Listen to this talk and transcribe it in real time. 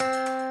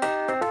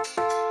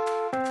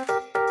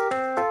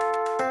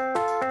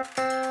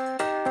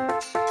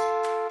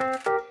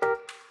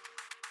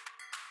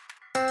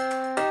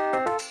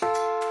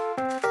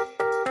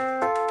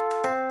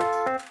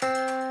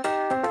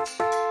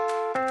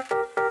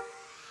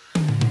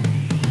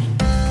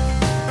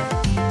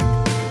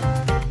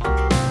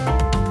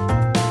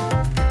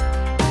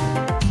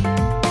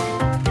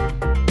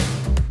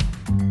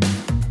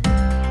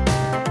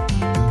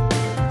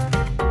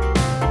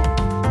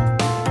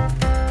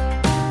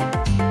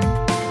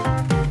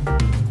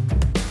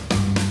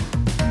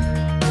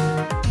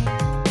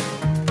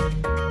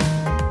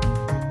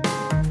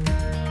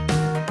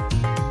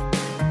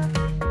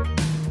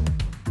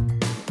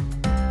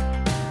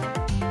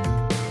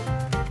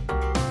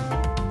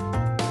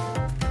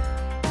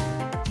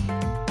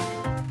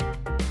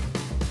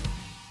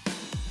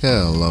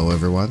Hello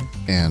everyone,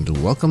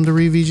 and welcome to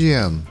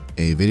ReVGM,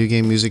 a video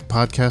game music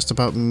podcast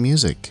about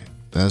music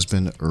that has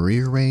been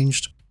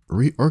rearranged,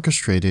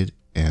 reorchestrated,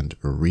 and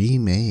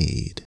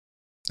remade.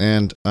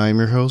 And I'm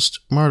your host,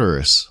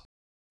 Martyrus.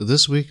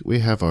 This week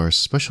we have our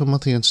special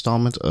monthly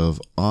installment of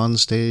On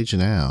Stage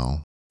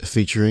Now,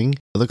 featuring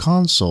the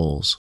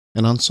Consouls,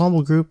 an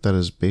ensemble group that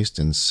is based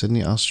in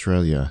Sydney,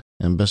 Australia,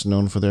 and best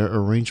known for their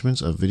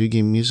arrangements of video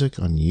game music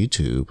on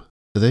YouTube.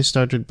 They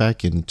started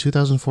back in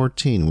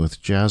 2014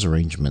 with jazz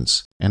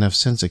arrangements and have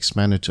since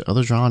expanded to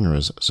other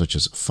genres such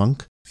as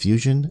funk,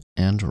 fusion,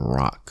 and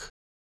rock.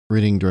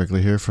 Reading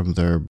directly here from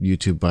their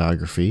YouTube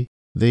biography,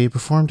 they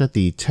performed at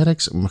the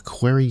TEDx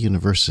Macquarie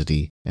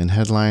University and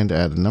headlined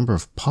at a number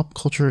of pop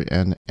culture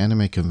and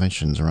anime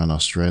conventions around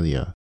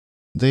Australia.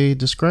 They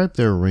describe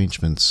their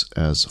arrangements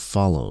as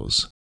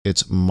follows.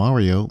 It's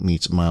Mario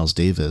meets Miles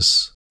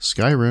Davis,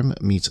 Skyrim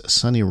meets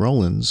Sonny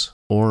Rollins,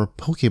 or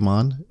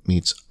Pokemon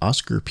meets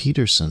Oscar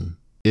Peterson.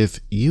 If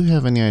you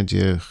have any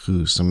idea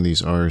who some of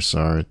these artists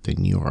are,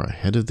 then you are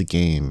ahead of the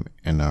game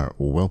and are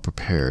well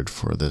prepared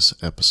for this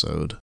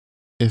episode.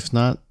 If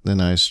not, then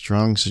I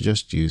strongly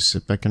suggest you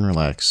sit back and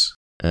relax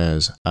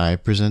as I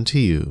present to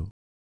you,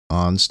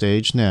 on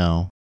stage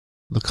now,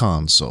 the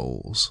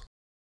Consouls.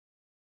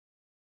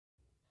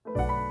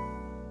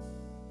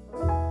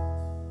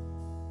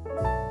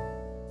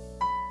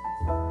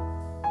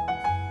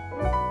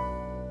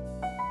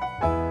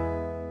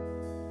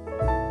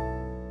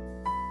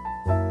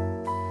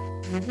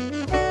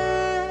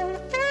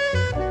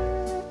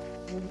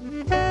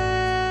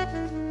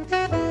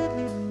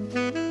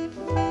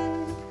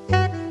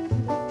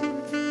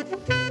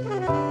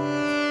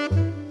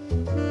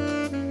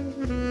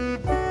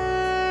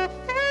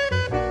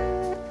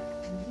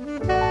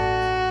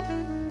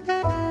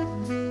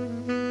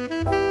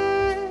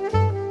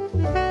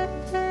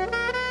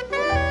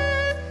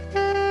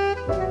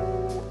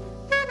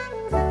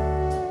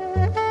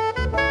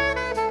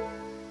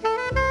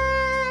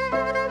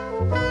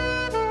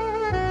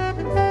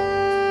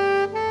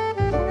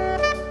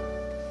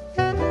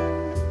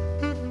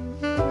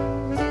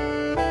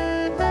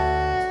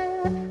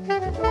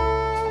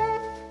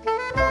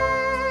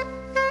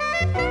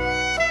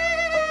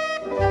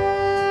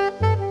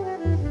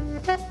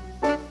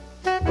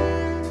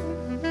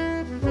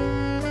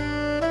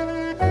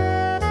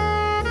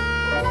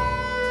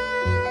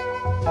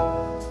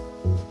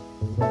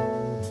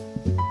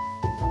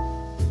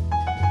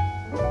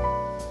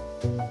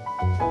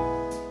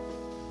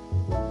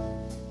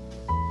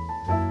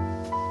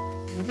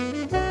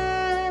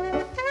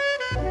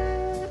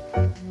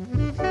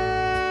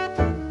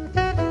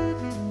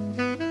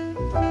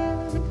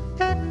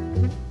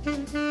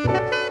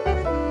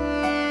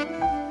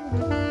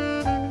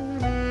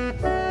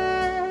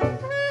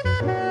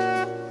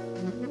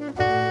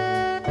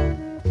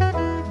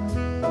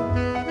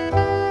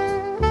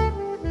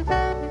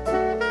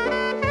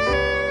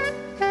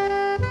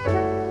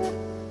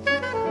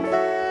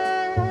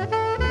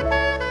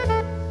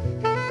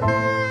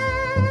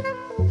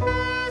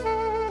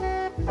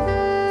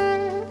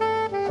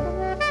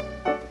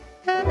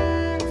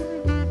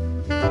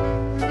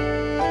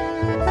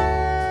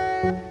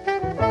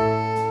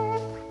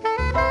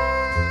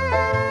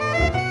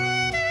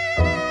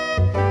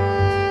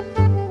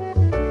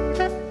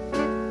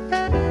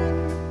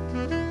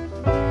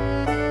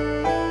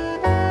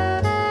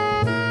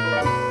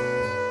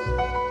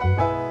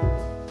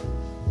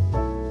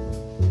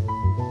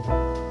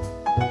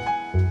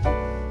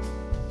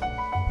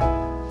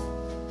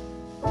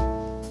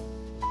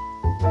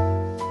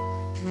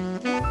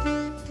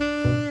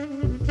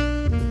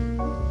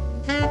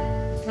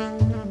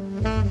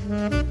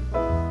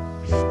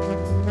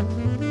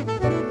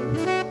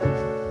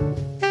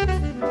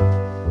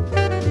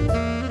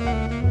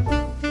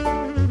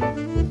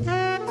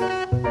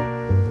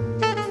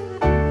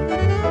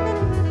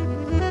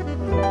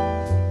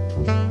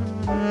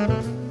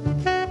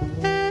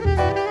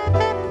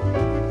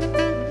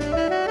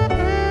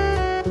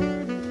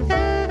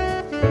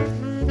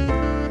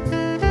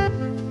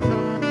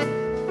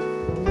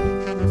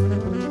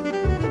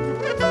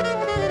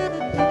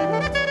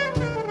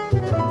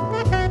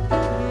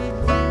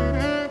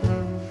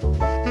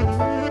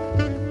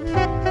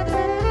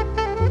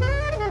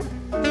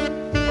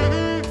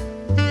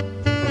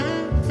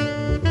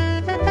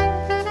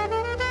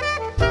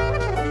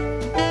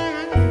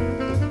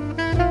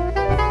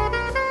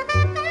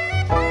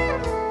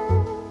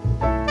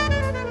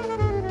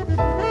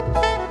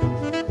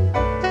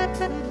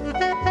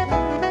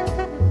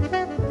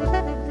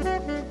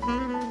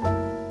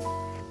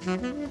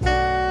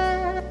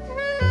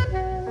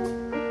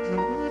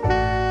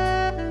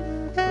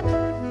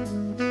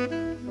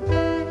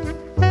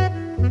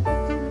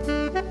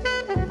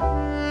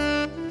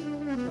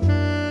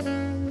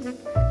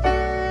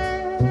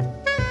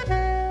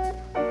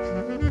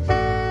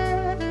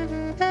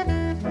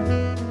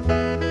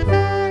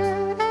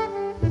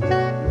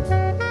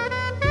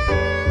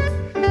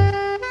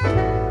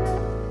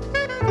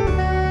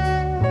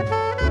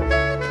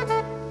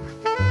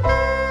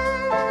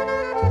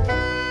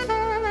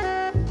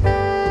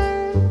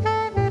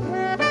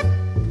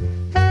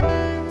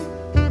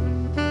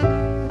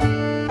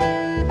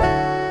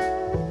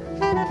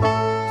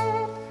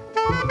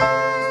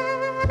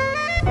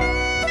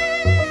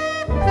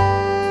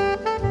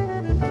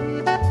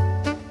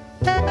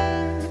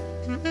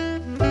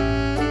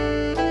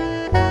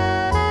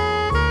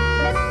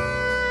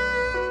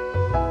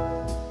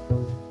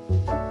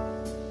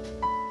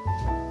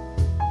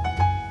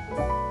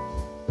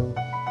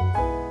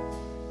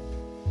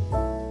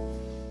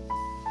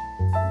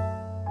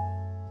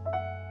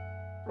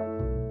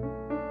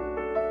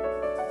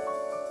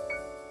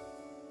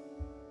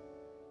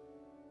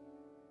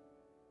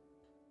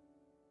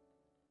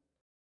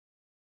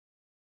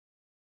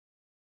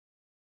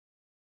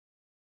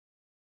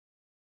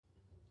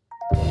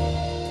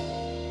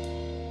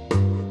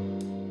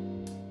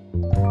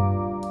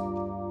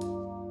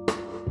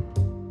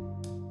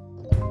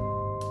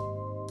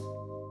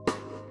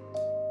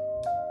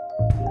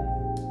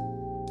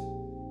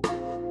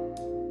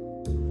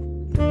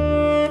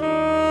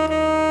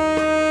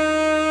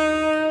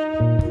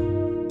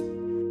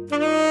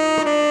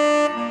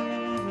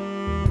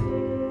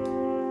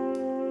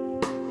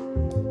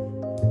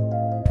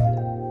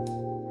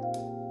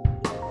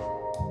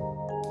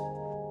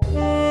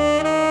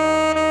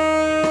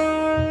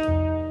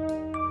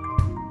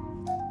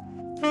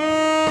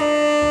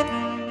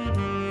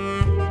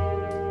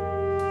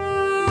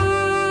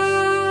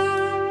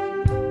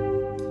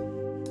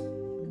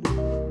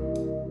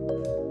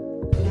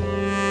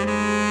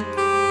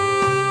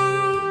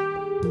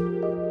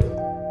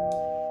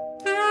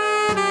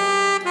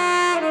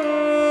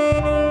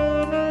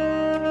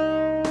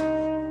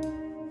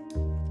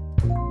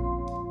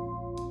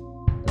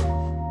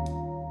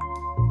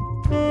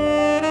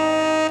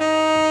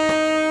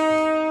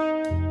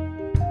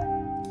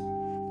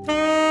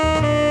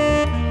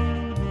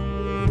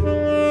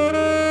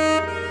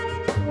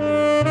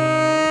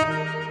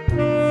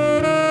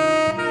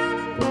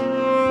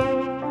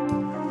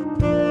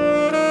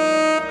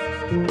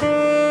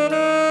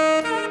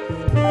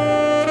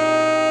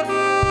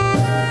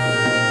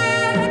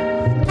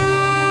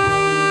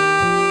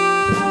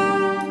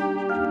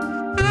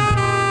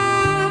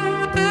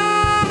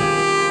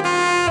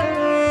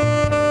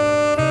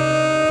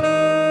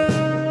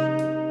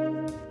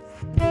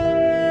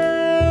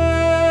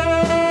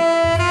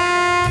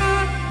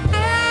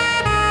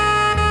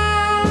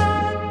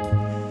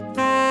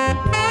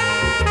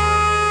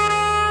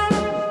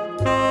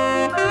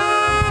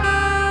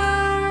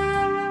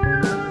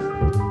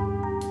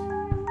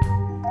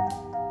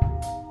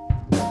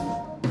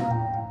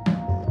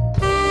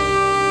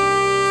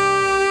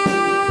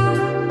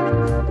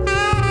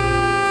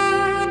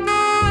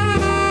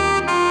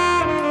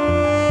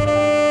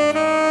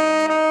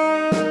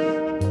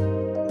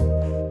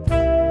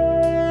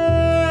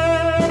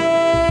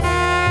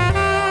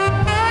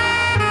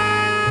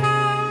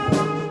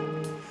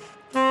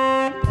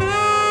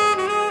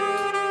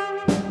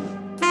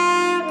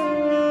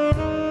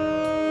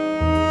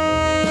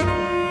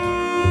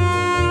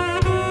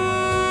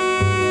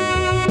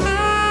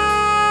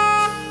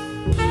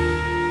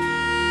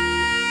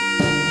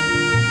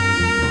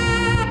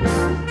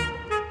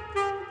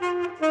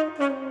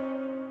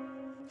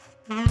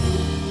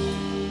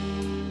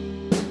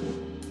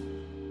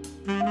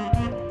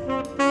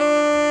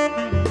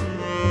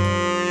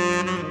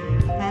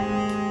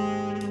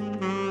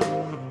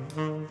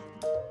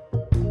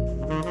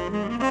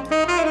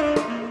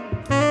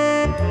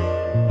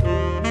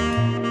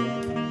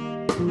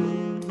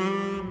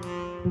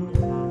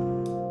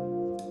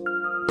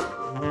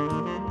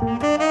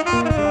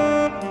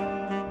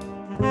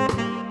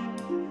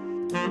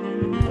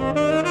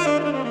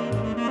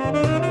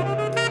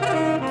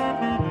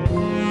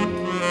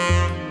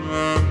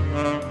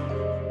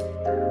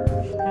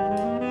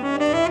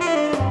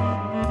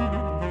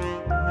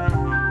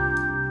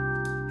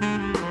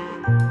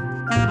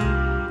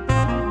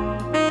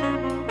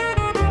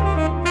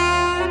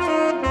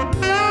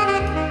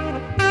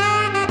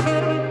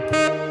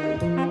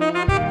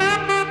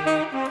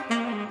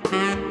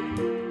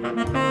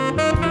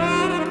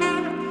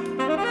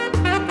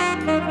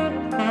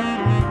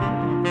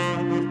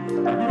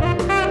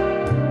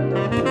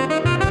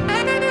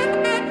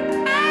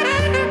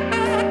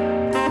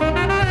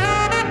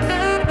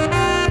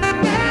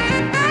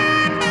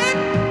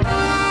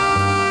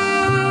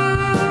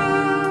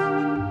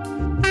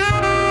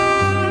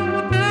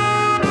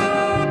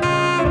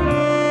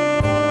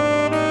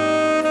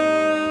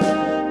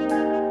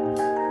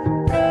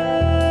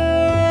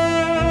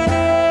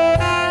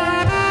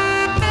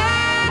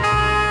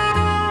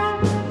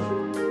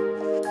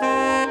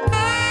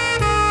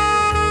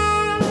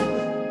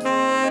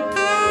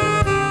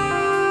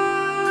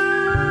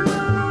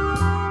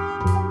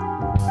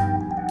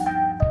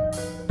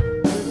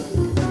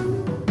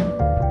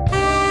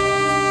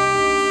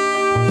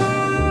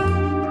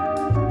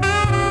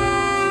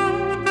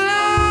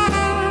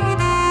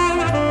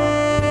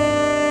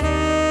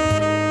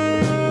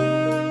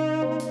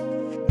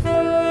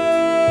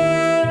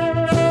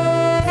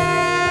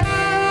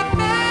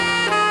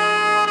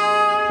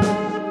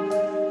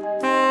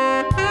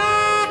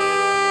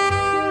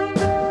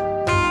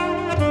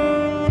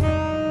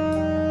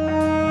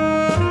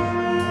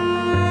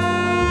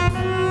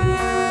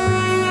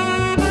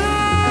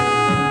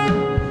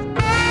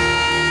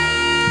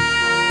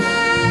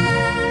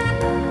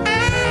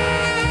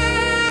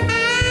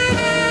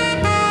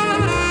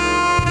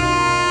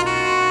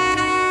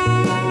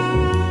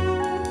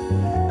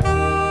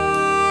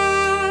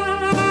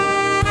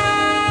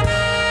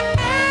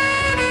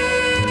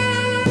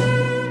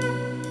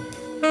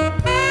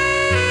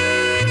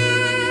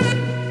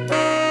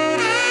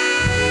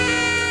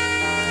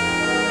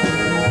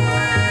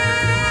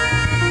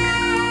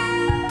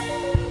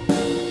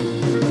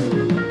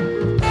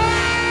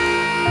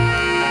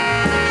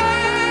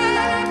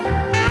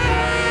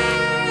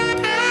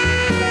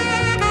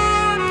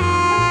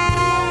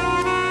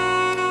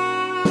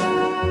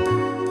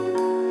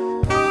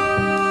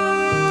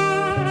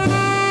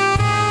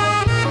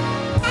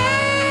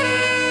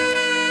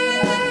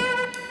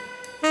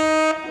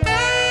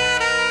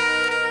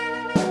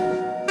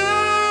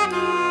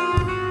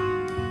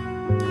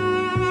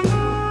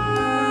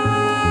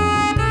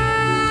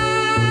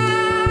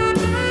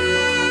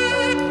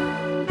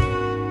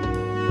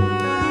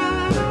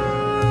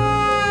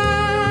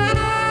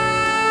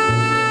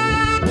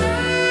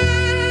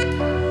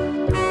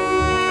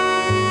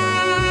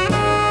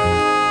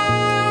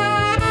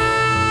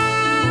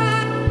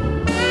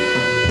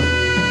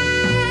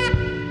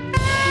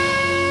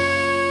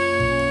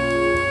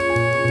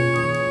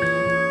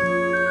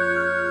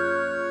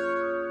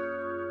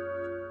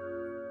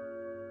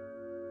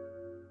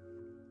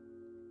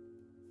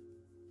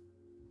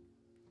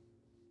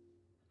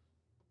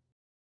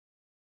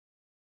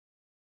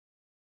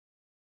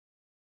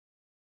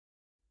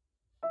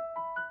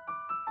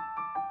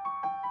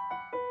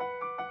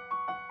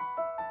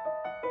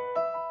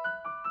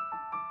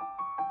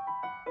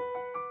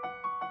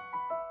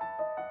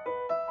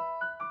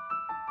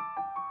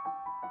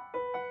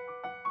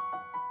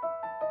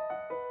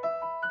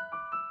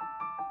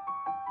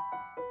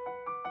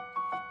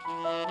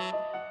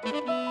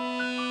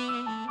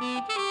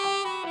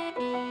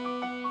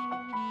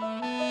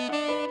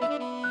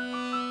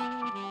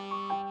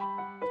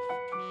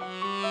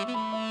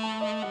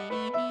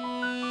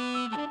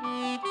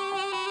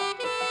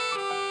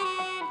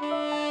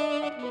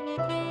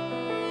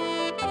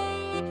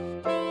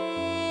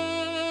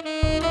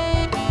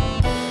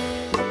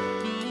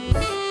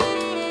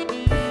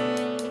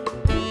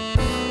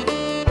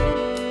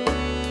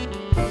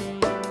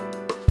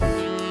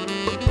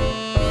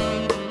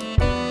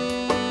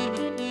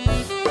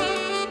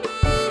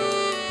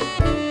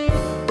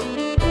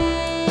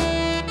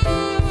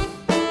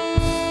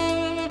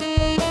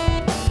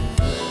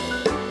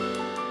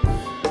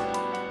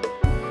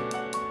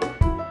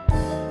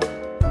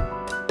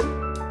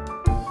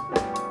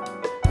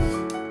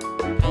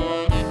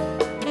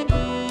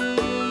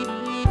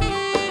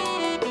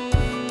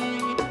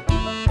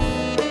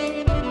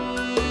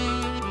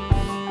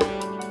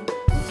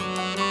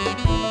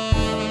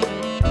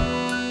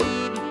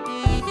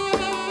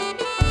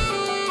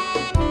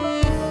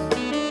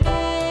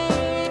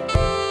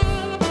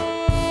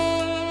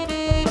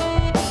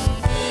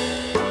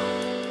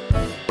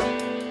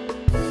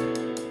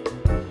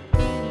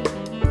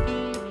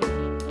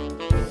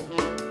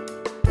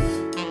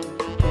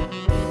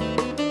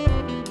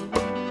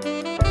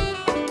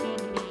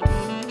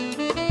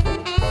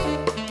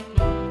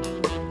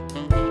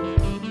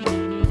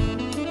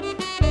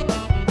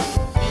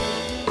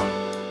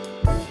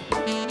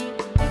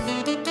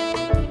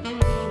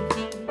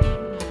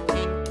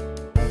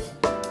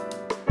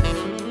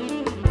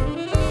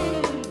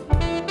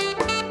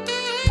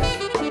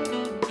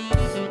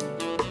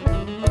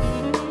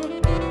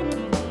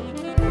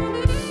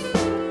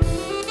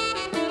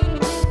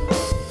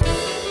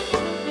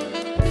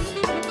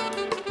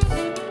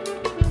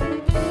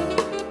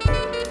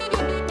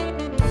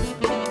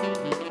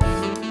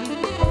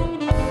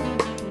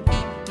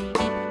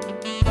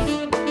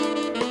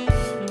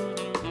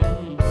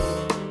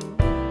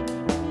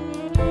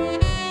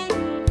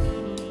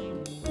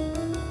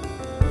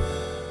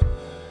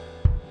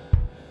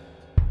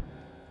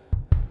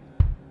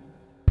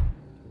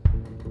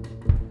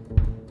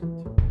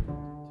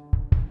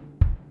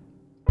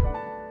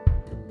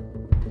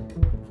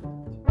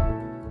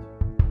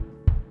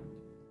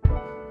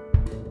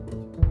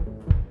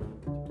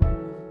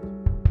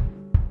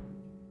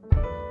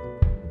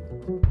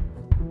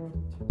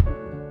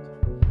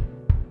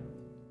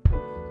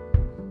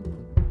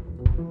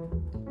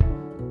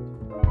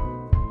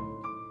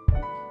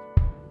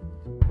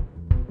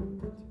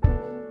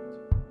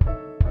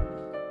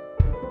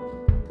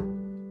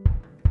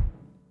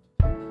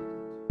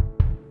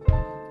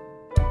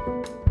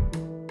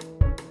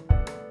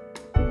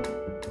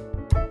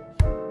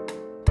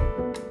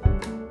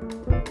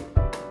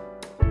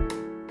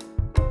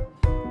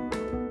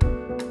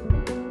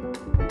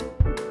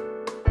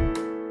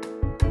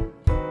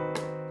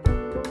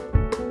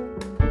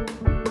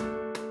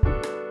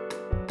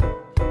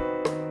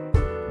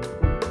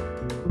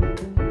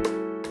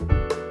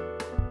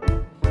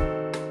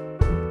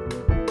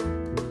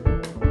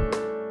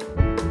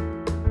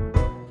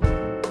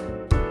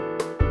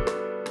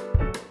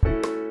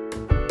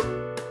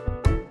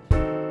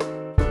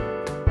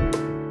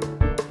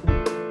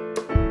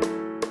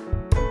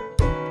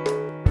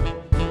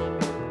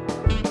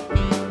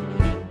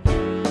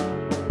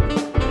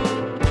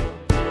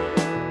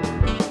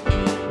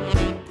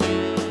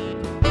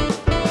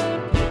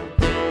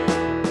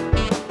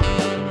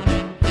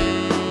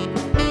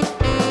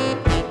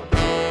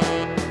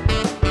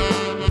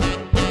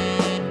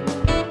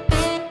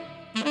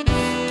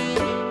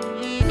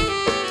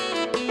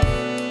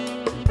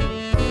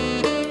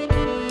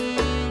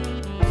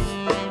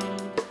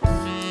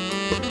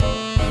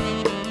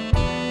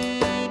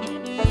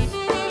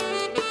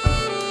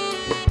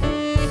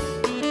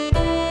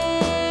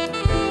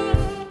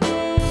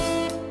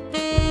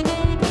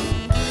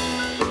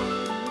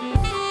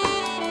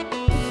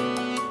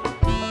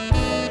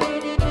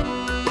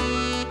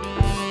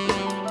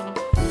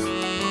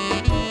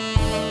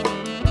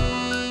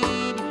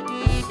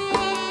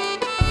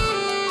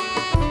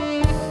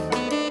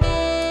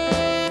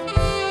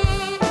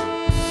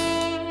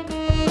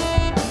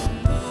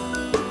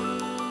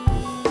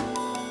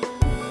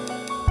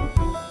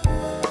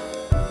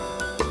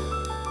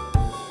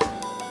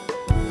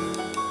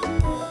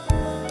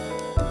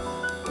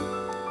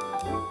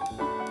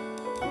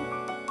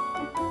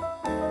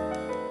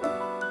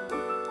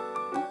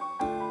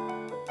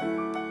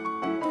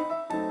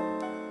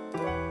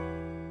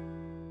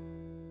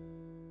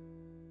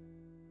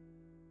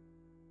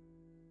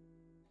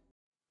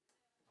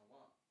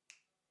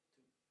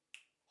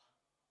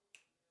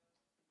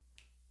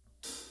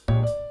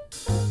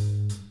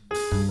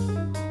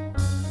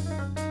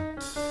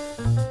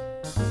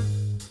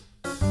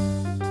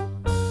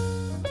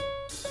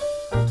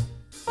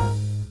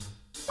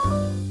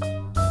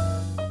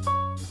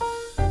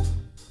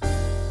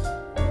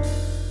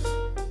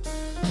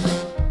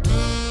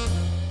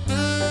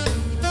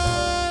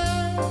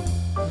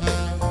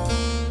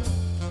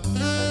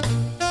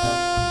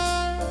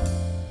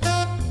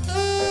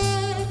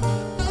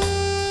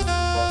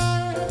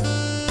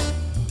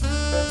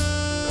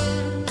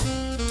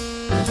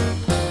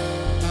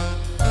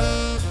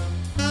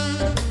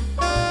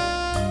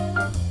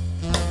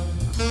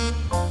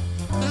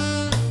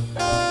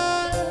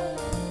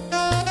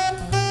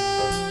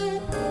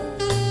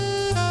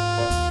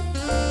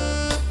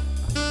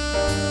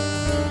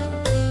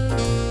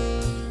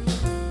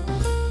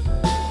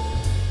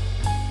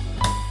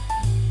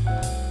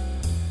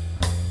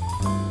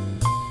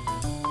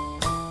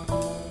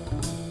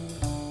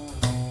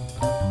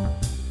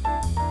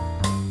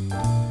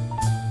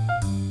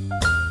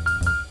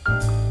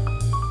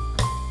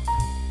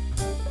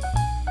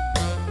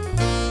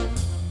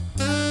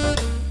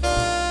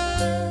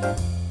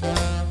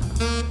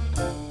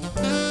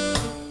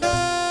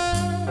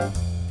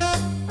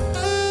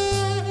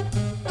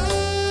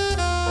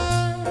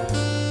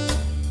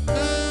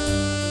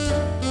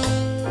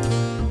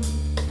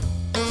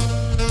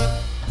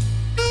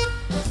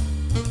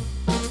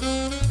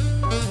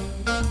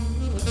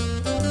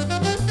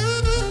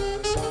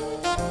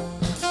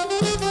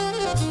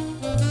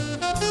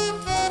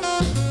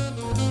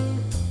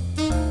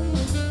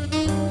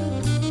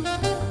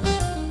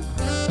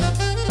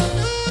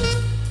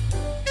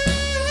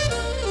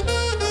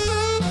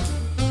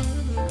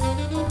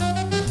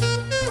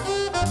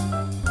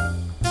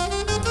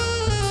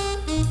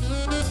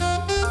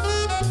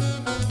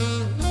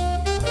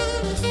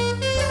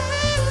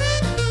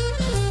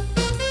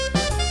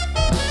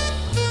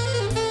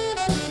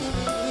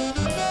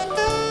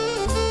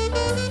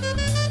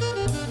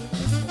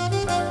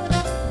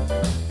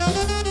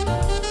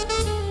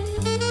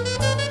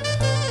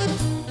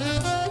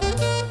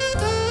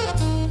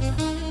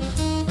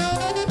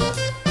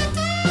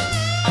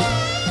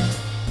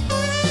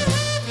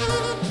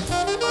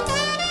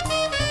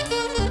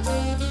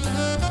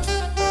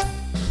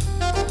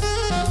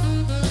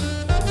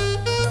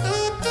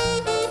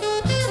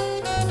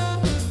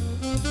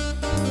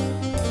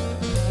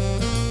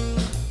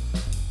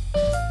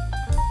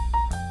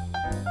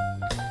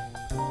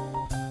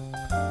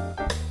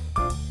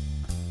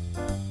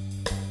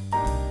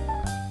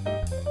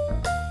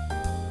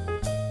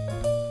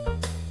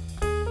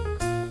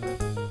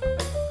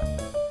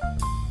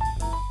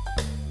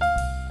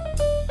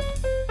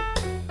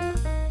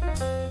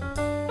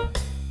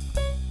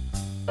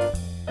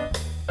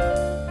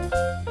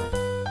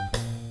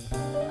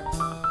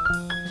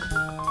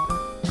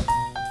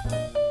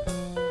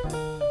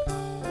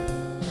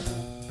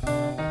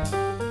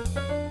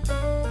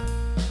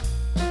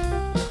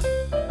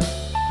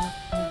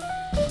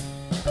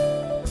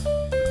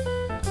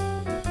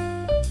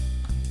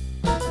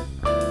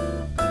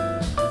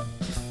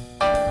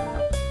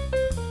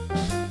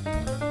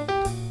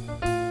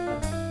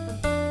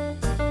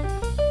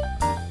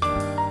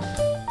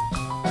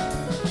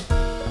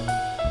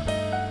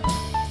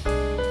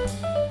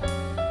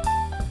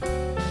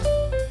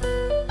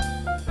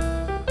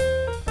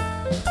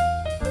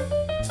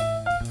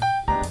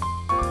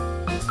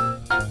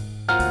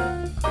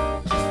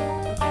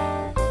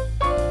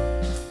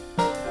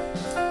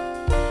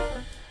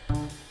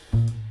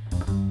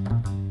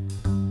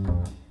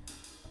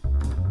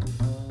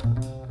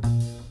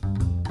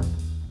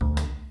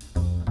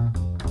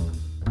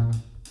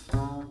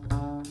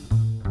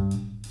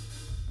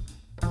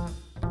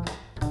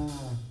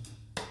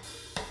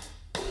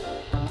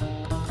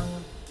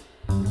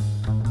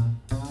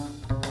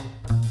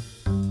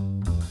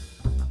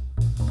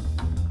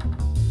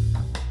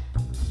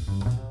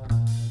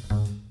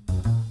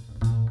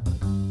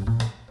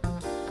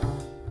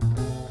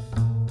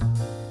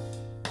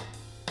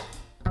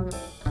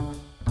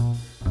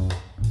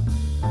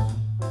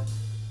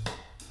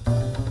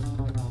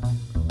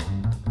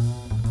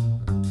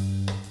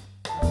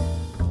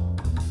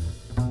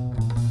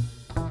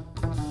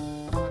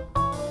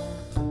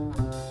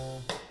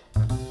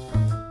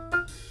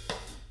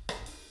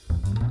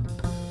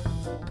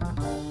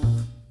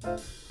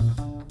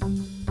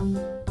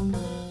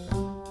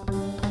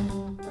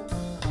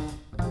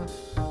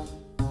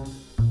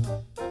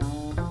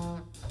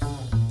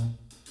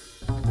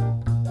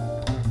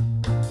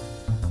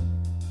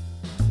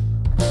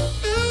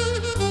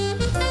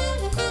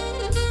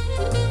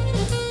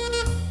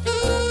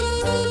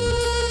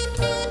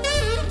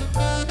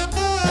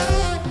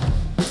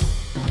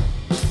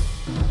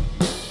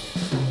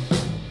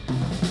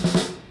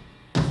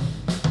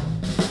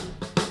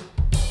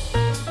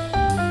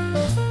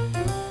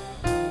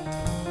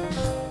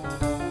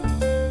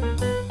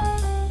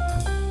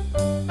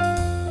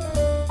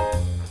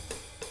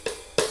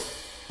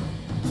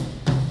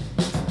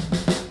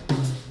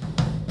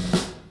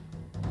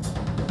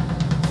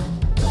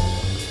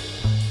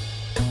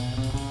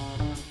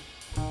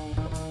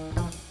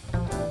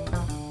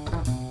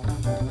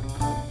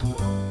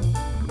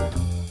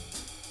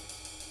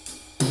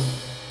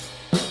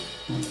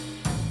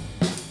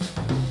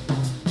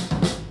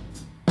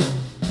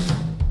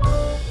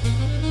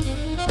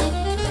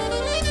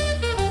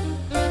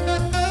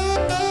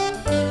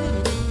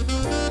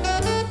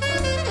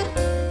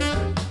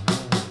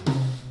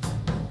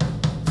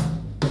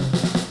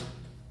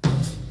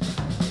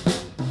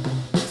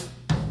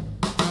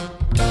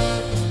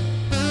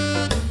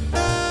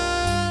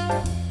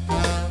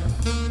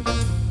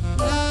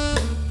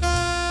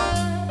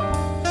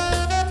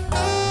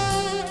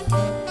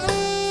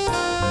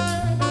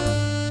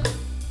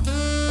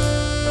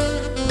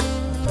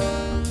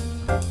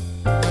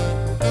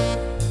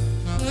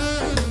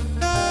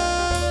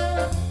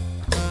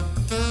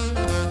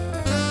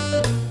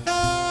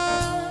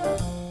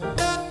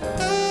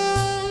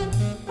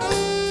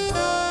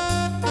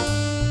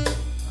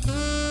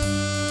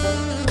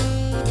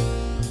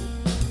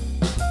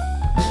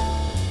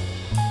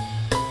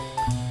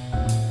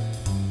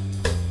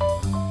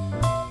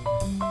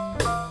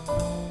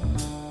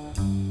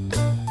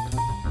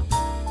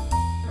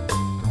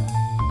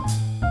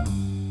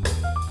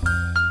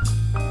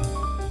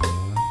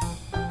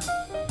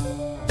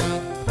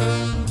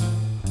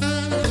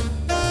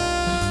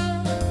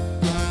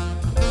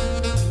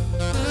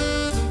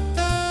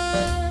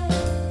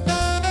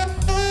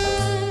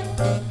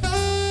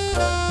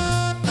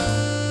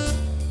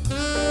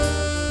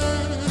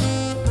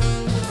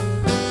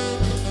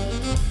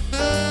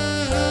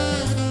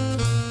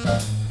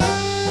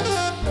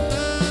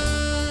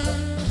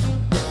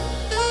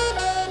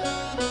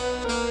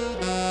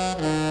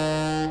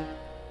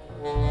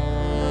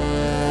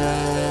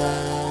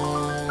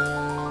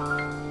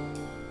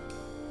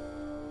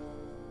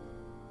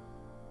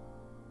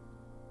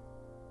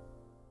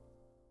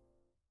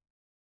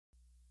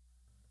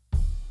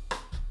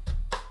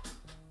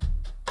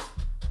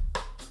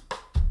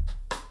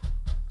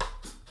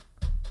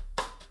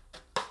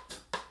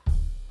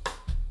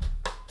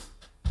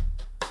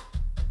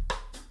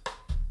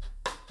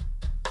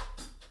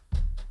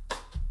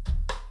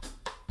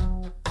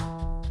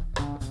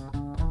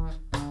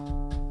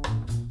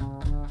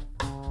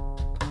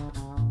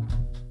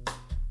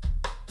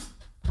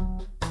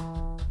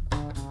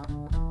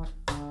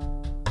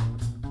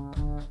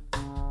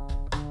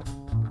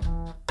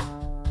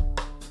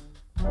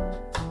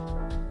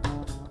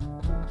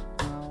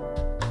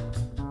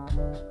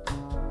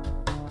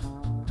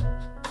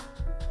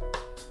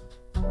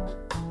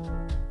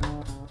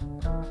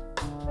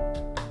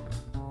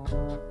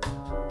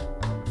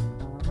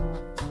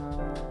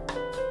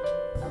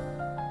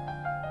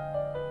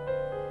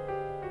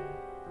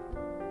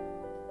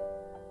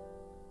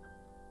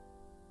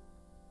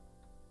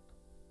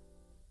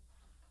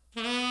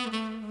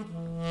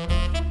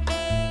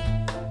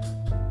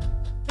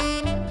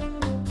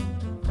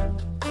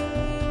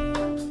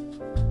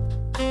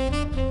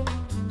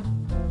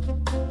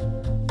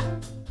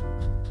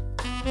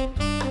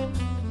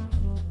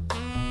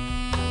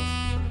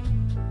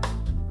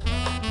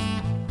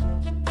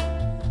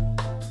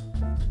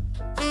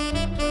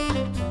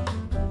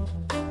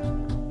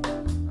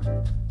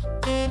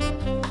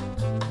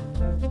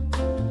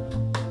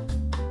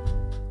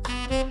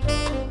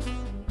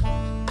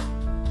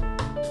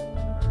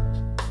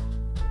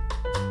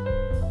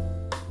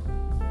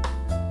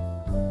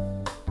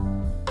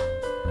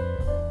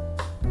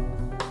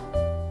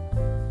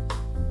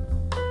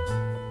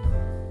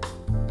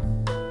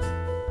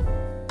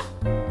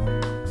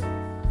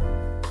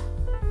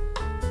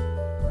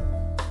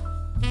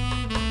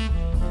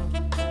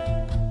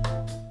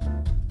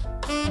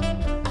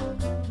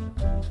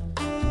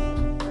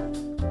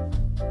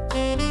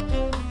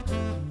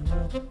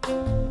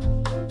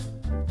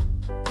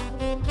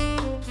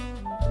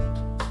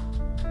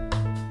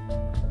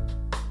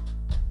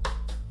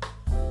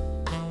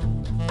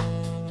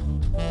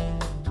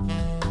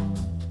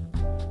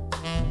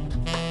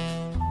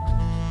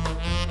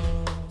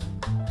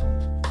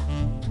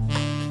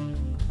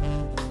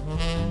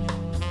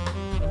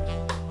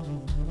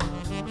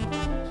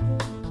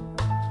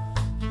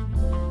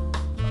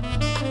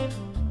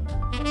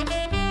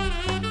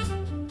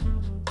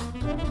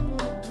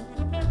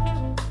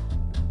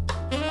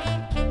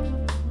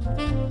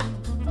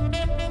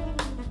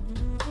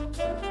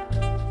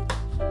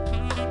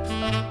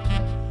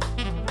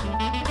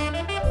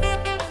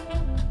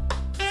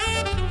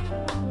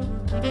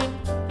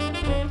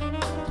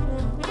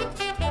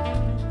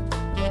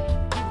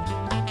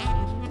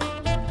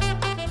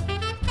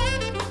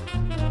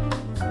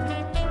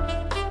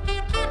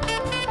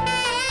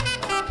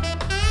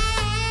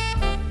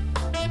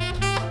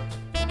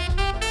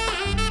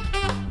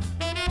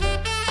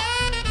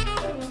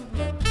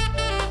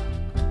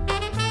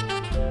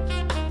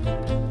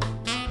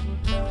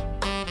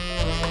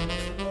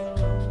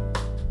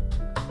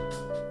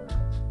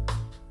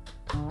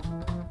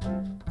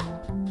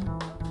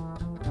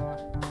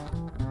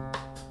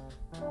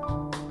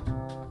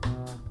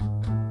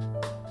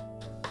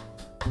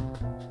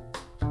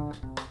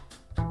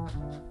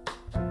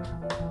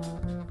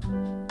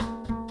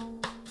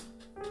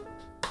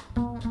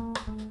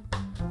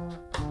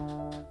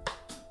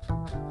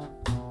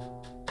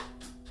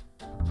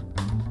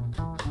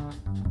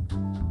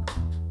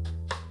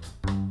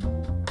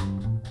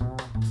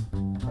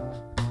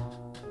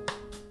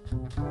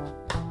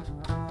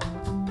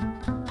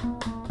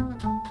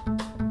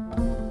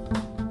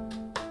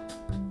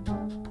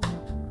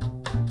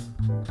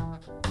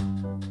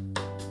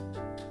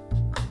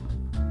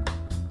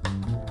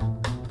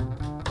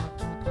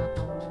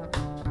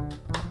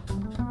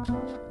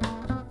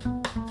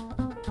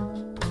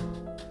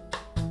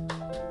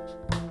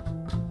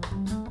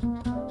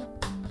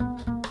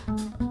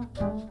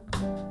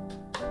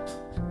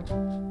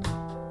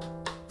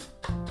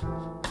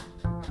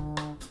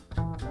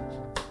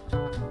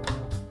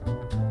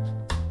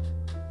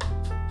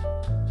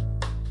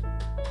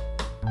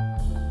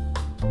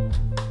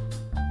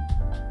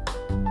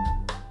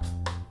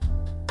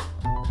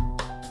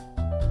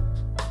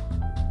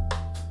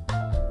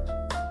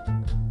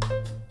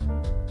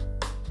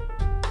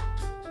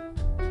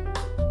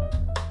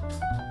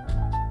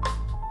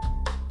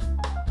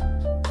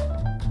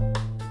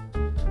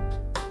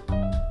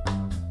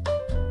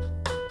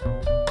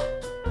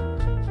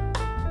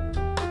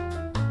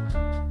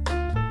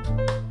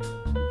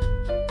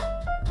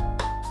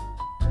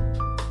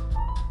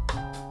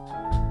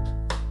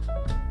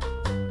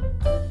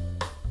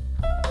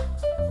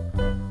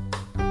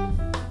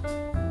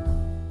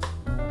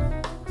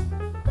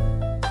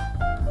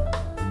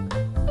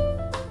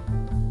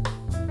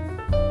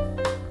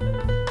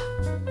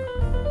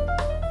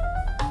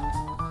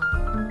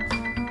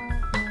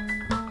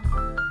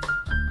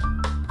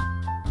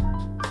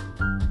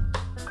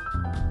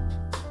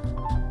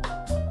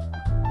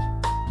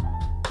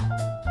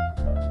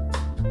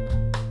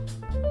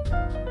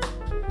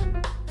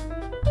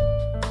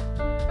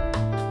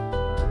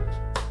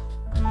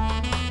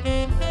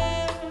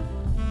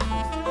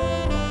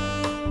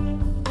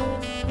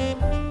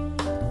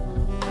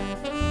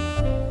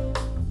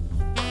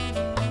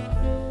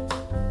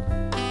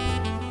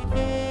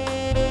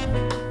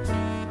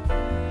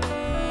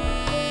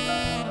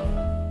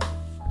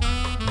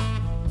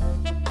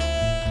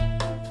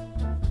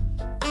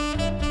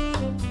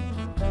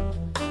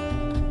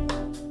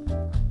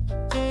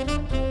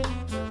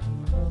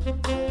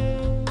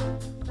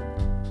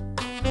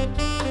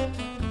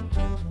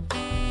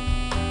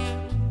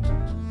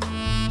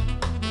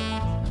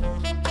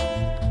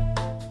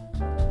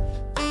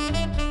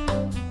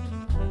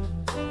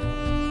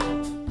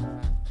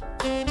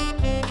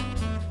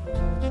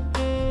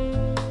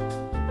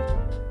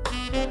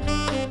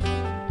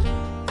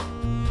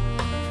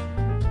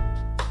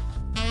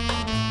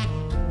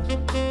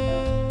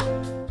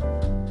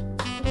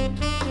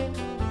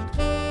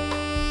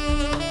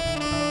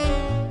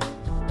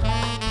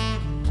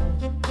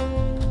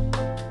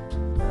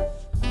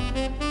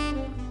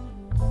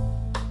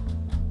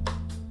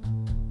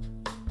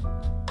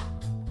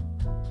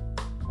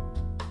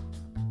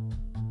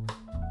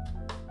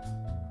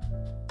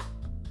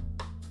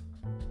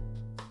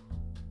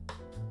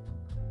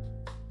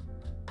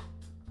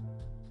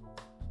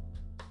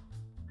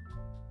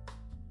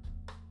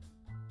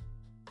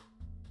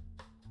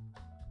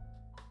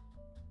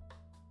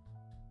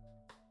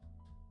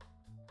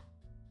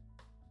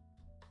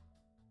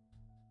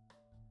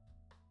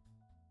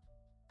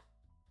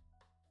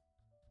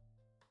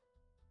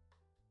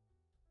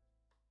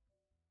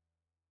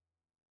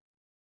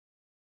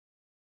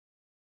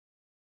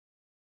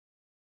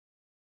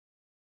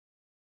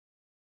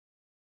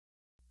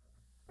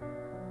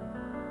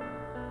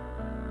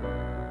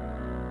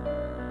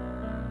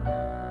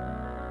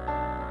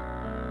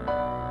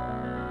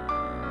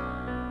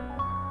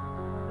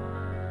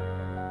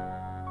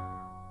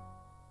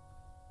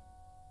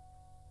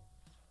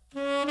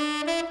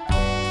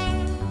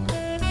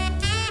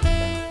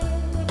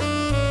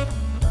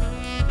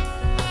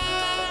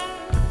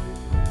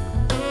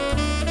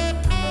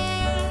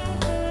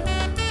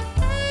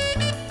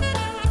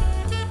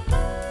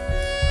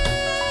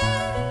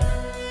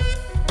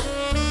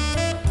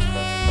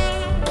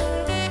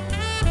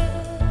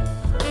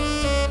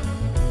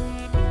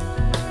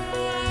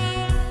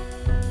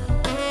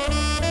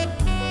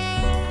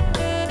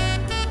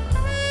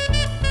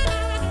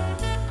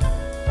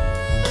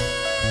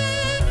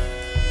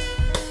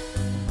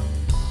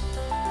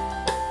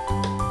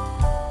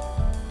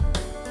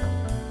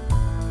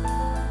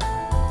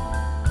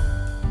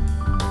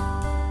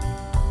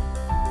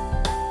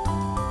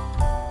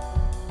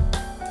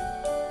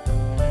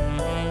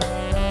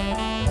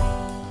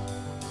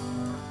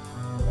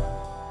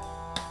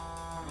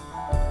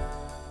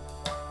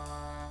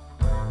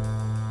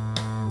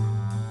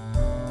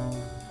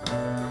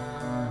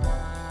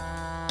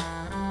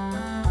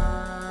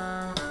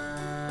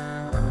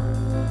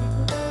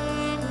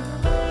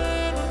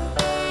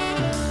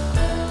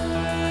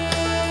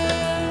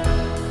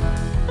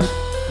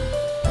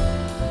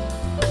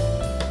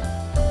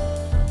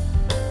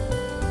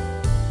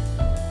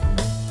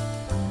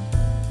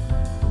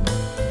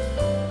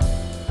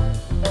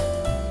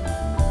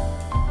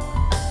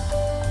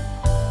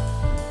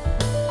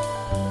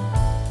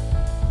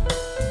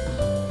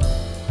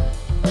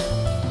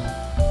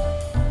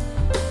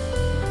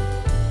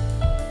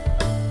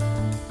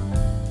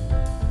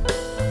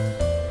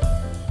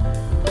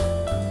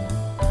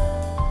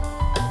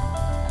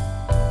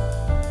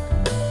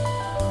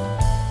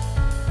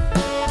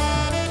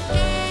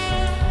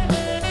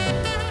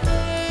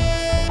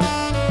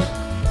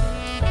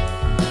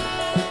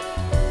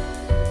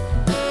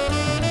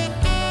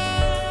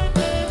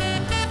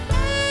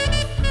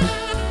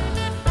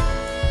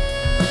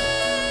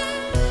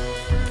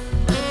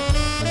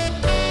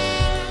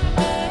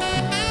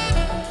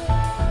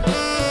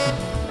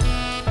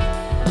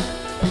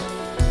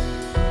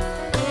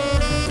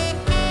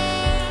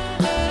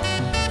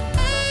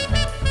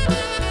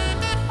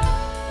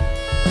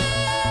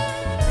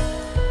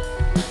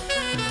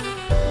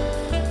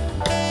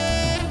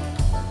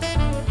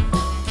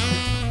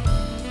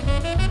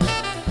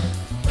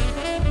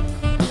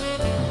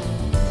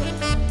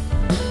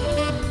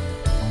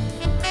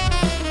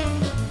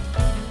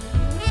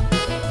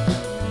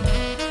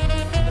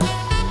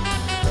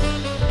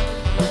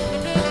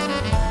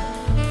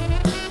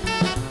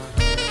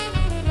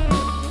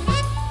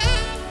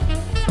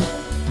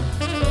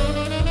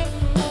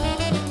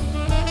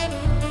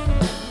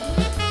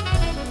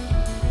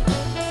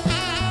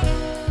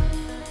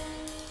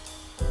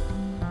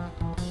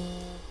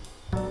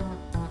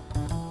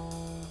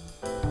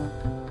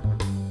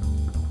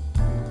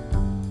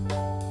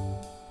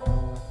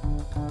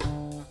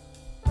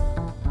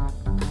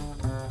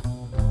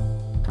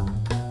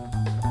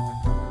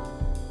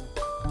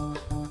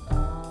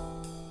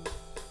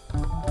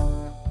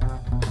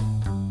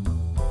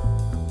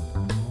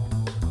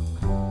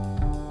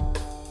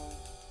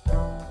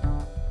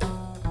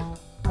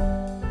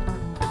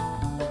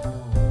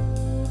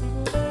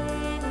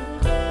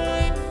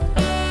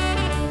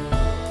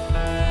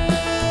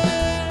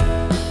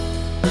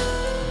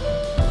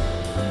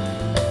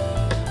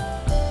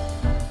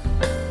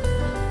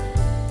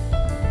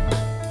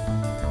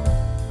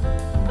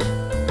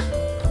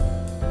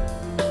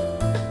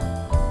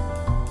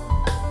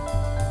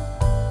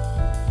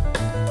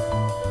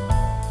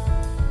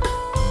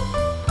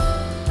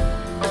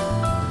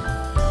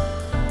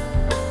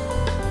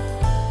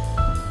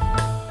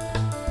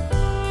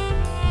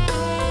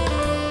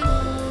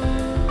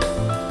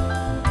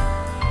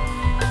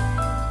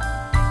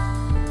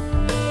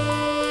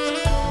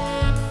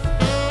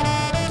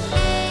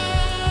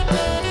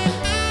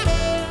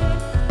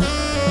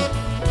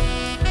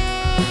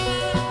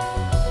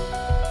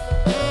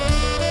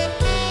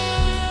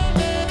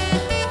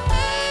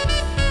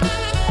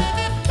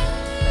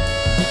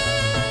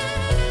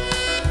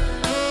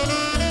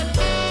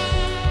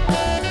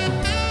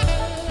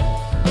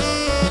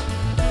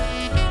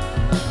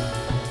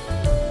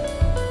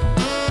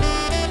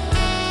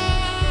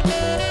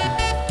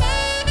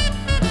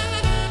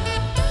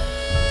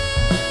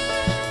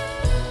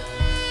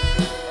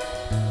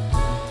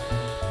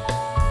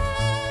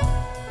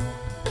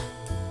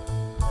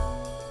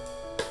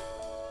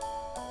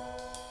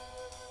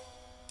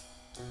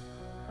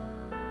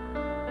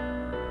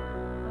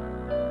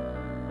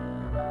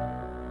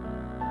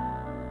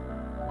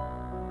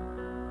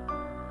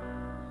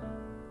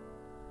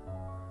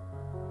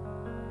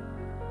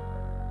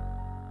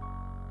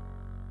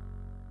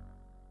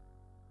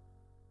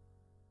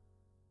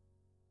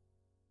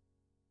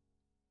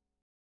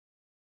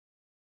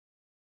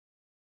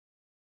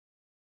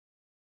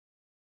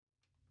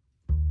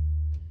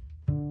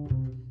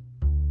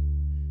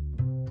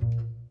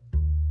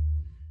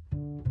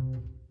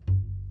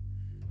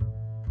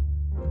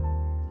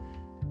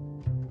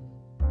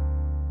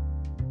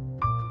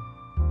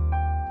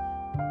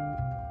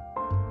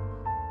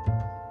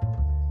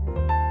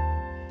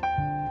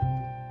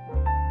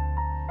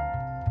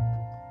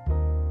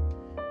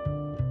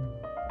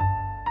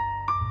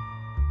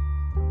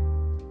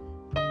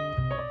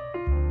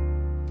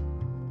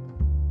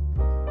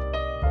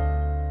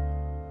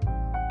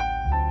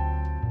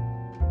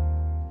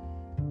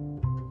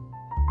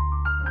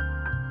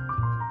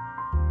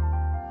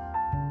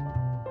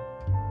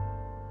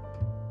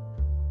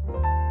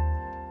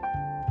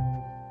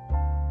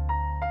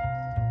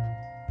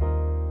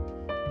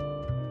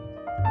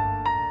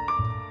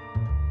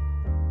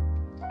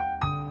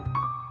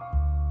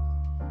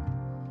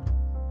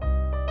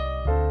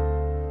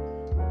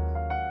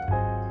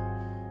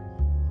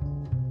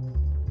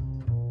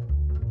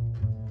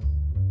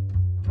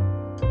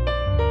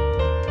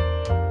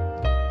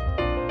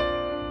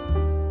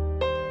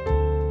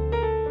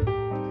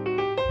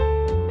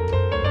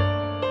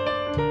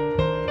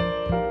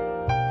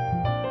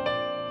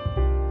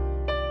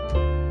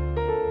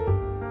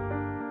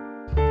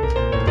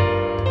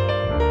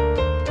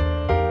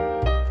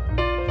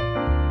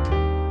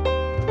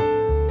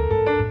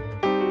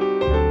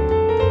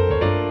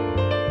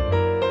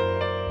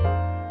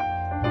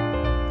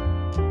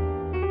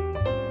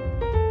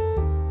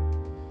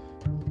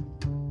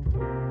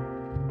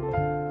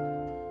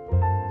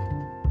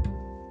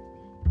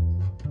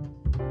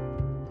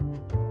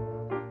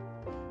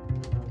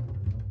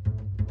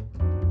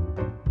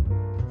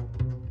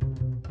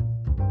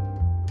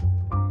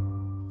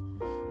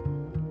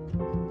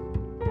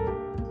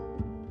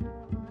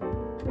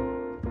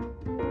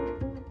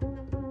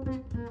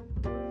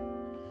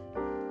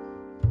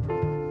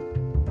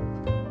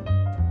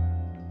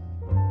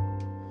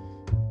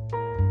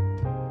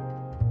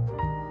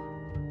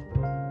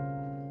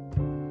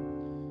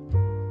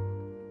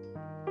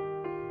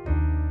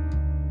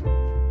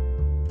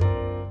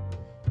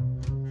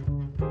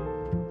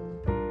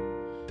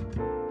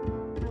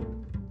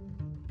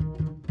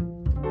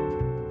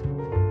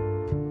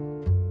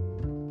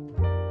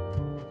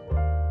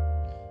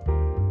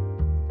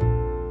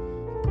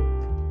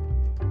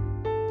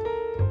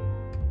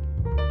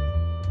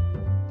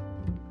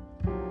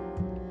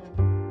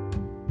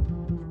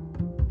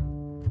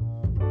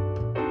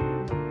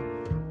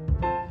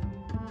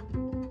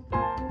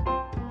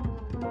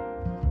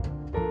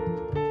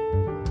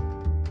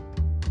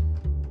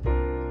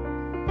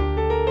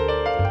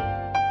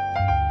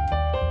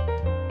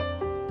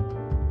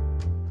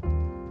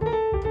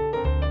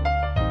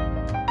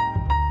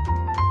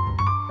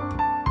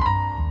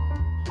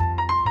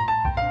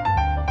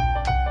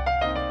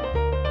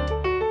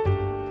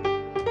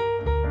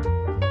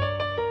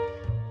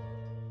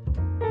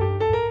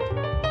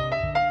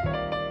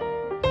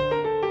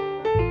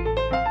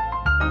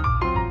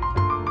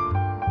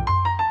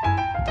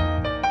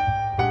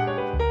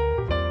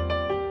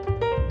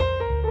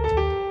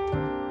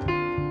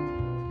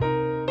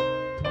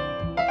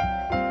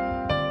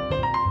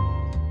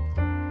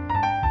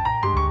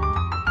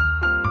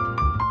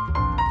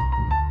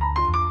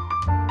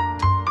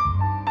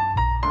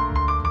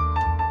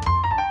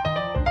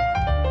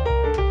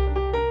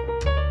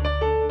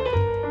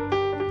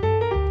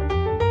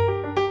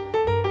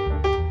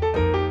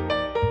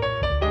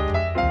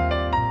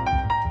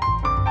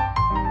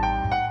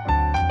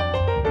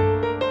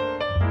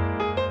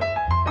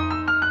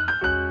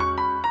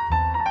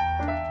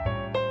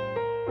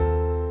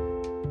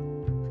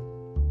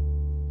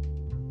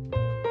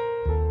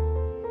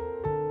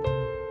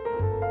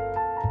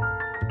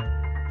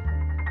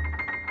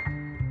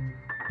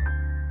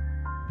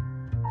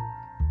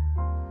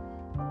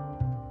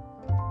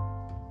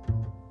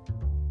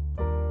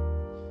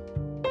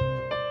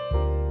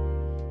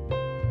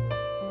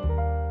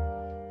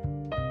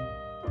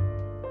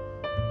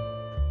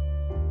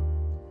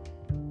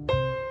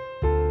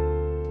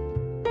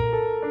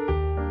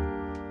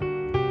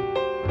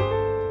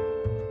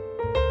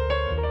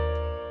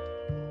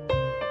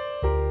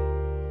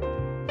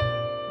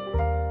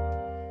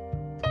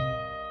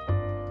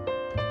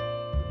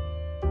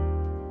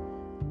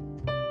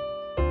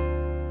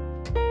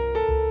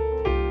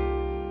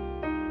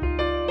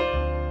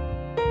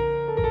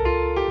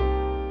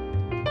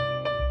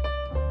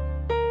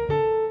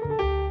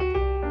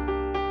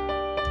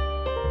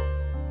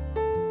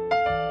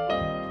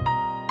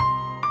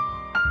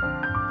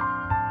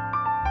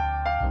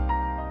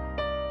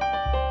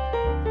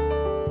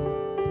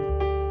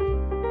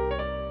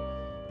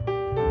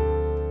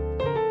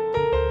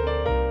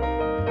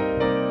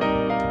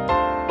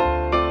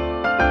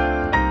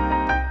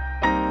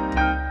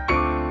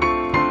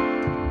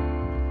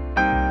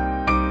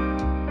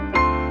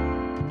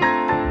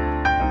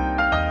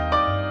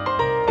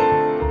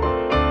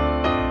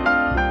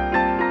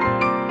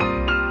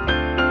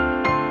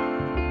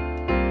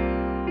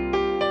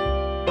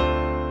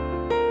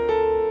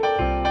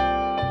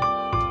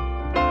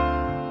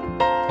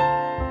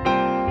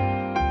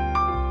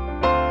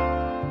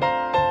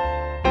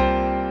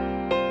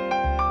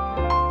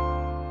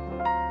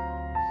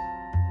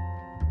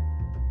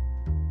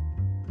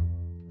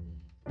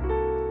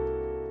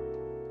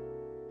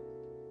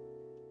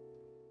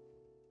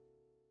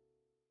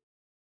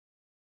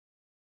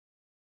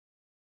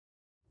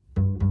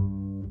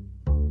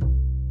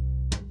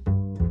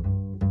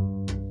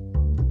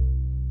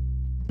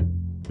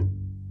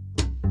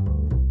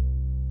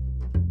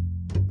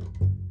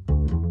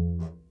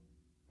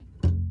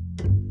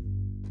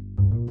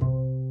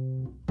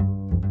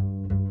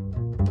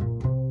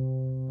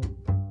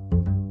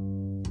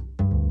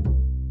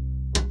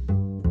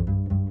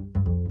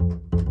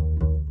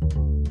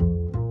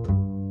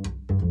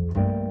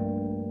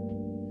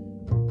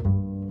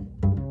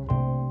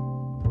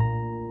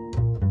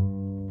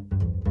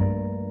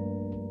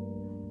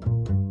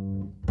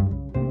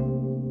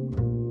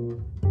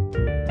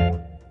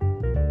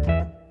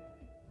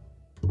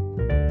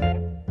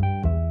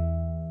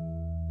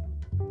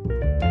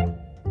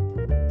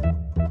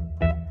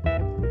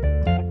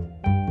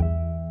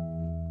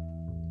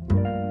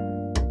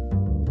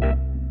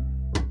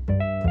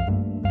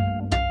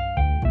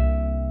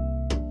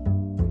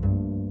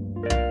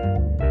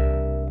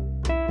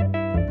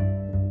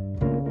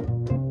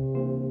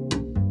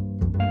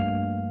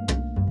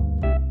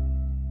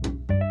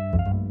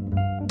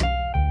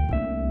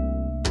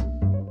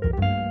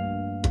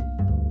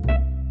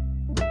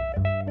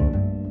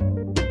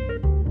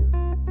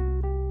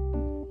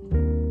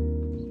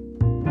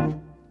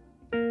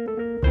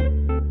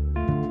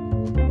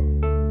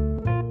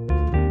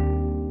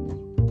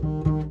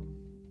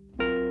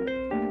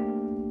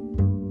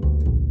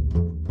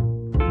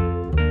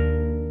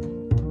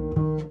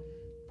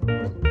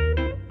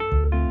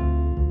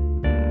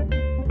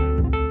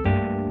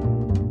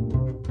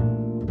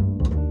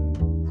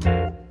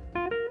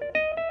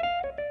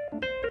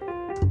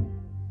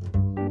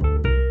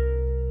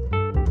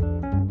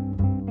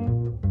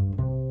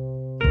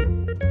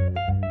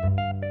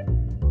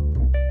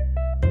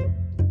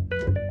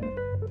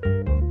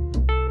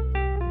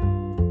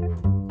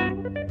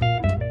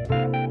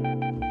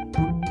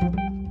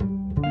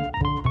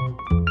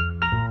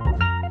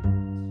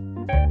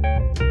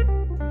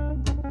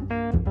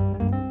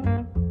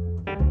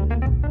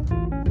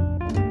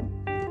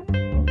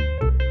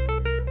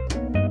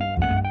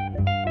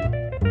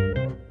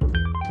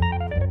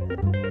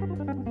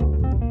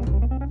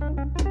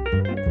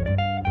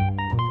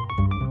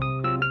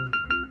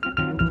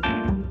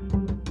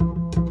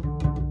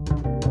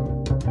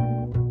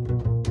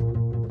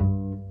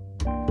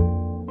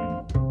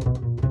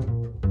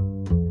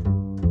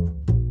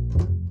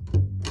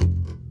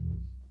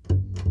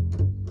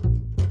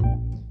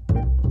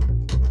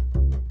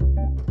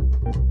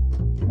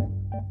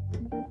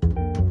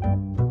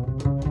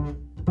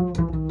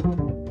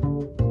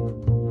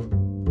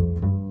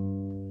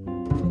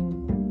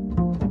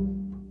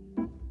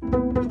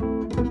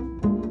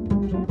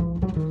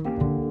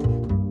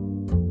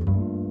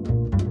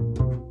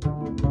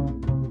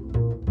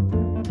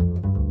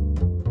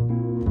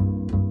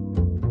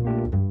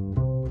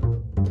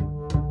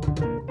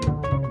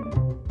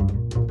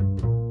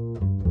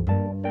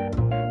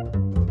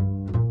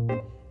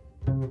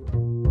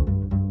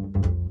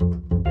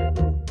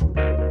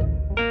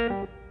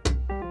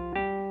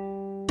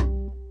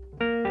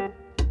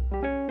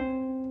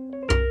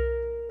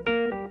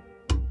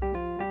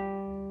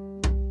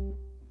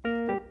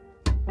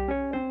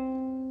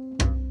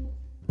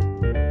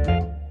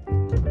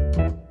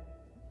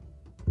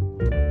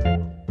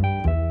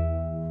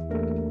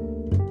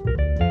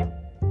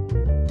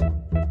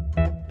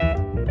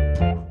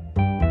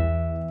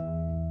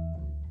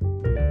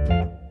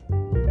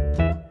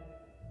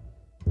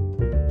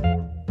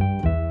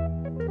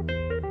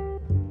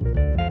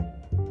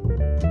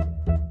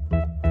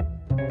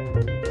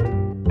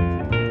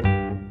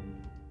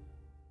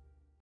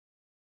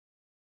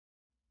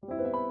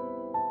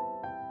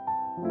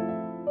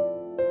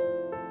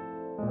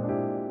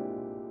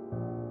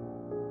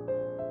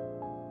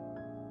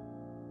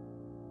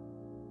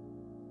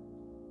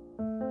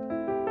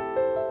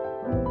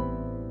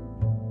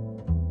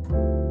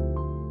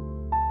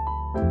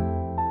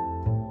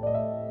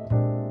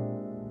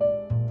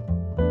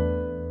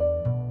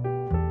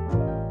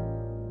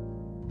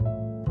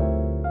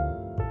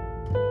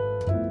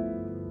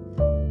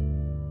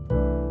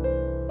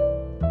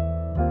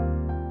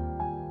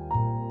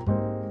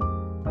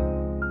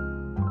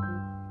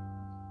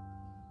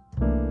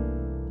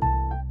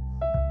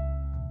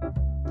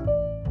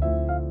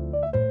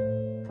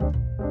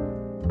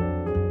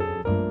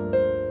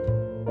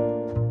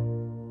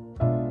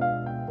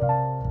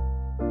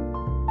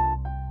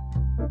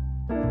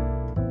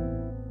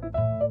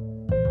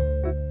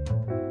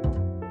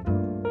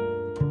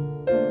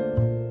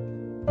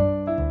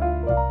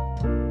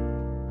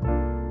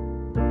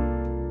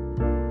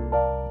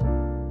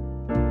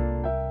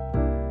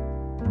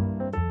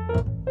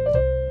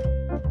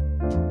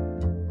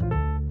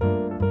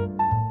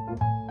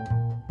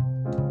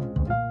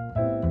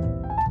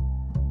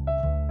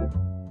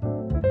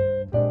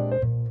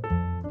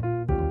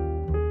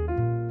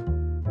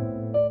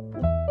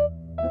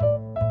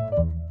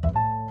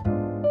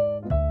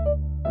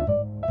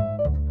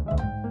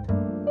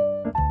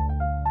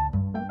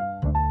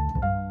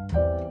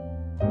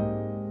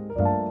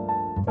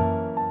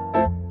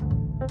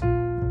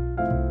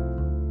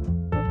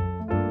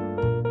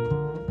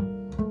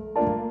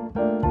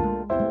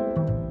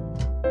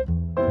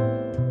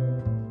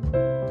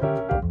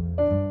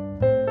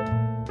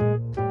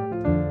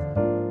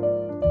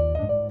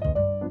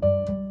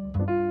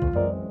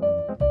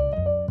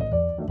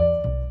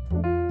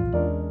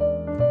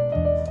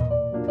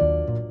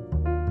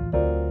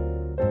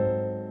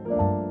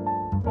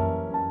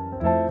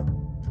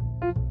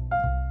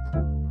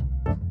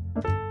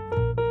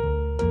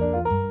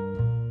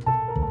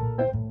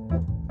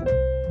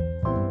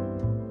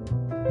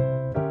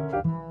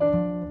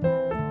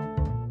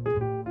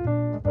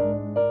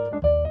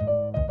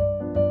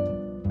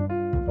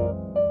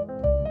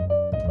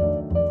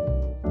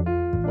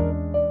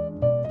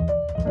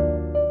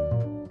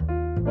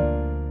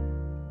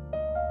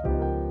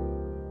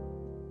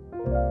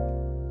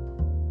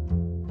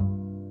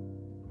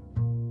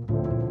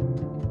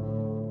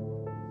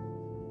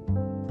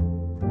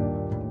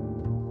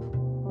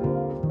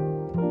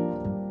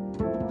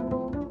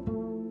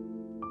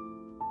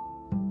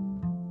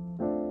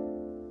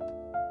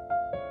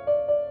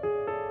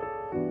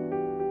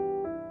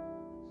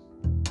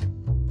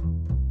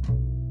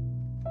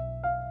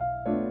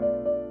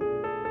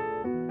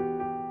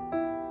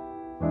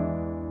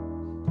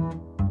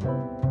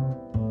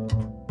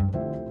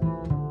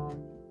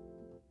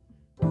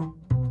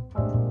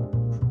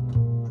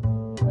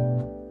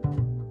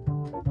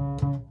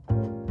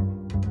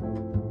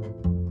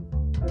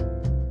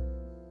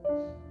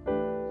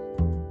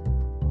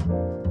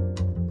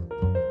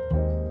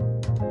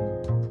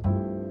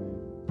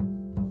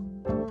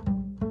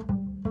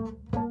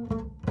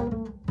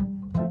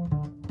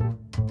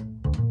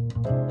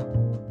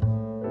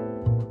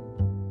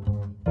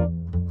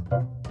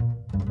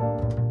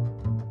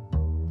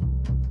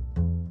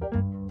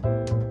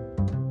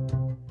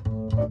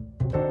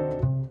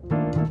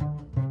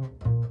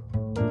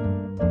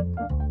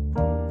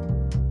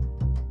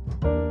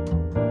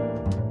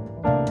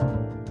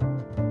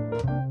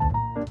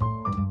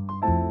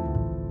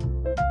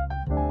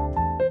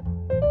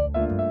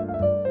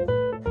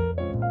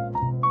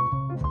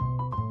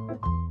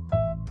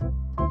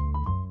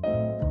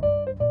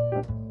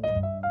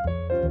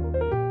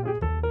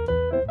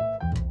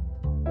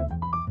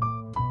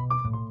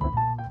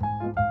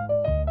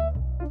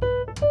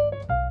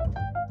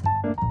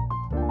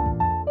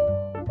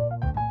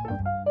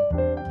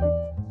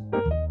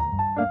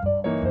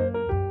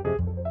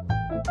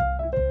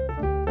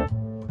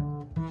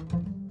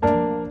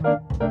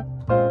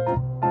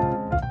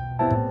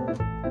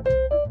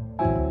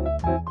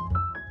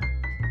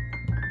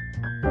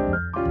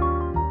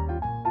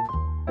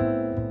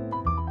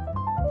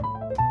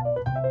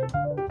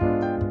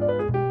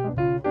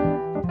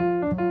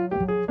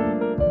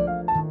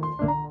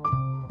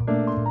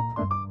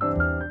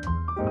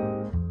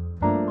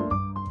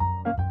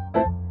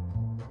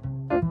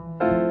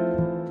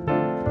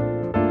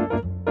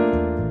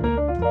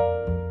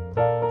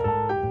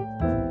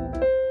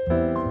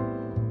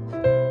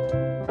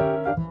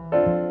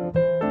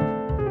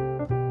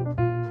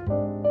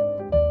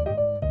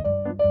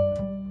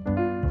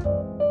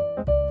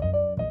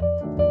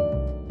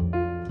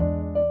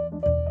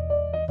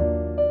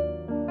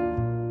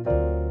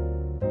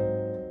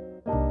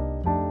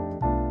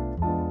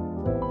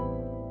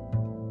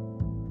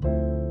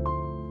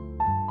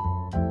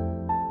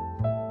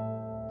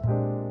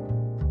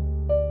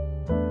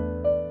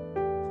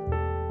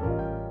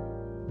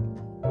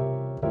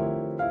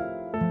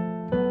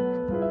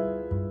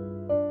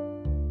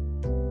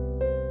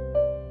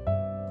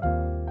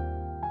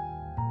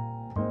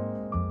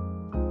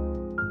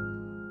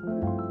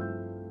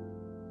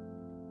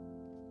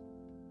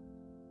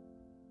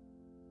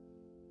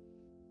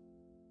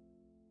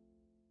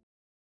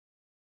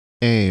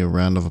 a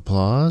round of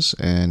applause,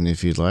 and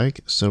if you'd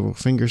like, several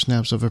finger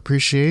snaps of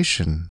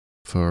appreciation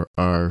for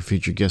our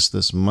featured guest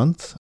this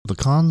month, the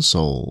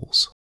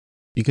Consouls.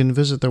 You can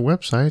visit their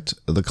website,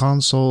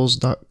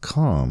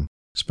 theconsouls.com,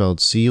 spelled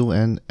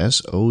Consouls.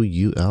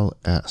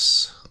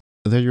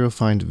 There you'll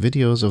find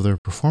videos of their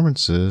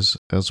performances,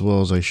 as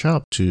well as a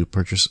shop to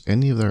purchase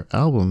any of their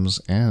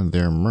albums and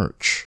their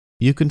merch.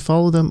 You can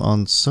follow them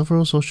on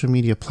several social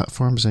media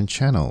platforms and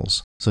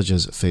channels, such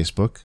as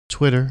Facebook,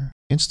 Twitter,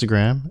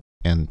 Instagram,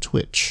 and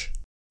Twitch.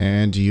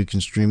 And you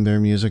can stream their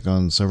music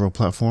on several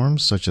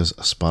platforms, such as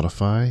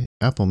Spotify,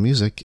 Apple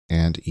Music,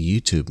 and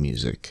YouTube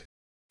Music.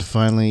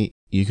 Finally,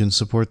 you can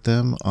support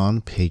them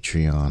on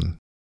Patreon.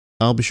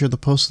 I'll be sure to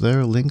post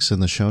their links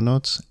in the show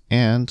notes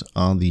and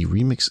on the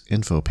remix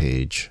info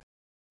page.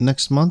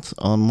 Next month,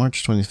 on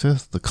March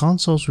 25th, the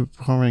Consouls will be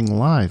performing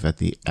live at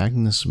the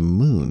Agnes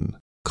Moon.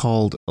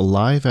 Called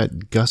Live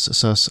at Gus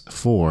Sus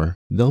 4,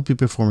 they'll be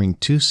performing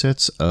 2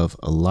 sets of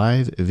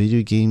live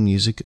video game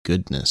music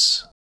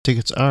goodness.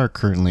 Tickets are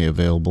currently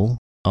available.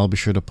 I'll be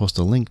sure to post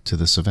a link to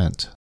this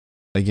event.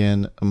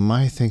 Again,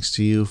 my thanks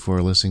to you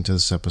for listening to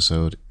this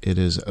episode. It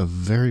is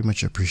very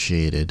much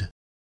appreciated.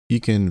 You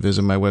can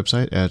visit my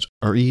website at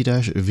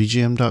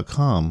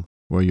re-vgm.com,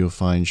 where you'll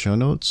find show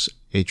notes,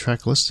 a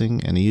track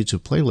listing, and a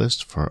YouTube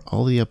playlist for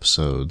all the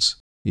episodes.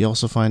 You'll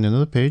also find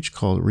another page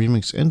called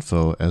Remix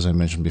Info, as I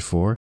mentioned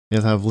before.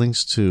 It'll have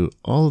links to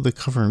all of the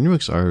cover and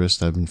remix artists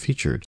that have been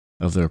featured,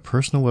 of their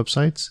personal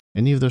websites,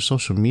 any of their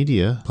social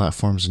media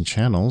platforms and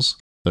channels,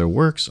 their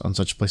works on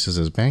such places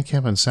as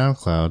Bandcamp and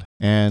SoundCloud,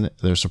 and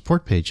their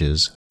support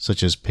pages,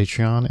 such as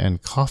Patreon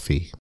and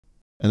Ko-fi.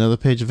 Another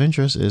page of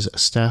interest is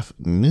Staff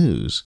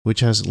News, which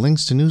has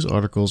links to news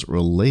articles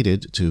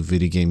related to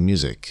video game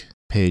music.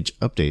 Page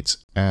updates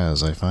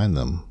as I find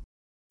them.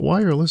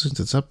 While you're listening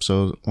to this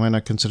episode, why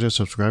not consider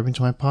subscribing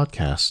to my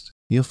podcast?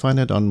 You'll find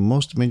it on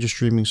most major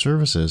streaming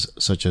services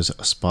such as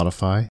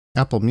Spotify,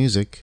 Apple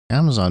Music,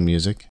 Amazon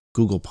Music,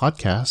 Google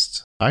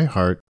Podcasts,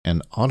 iHeart,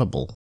 and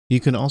Audible. You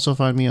can also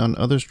find me on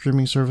other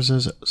streaming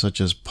services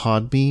such as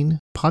Podbean,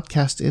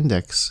 Podcast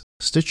Index,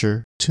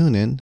 Stitcher,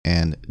 TuneIn,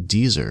 and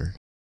Deezer.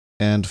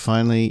 And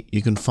finally,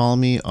 you can follow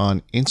me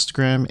on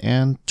Instagram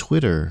and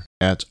Twitter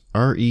at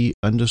re_VGM.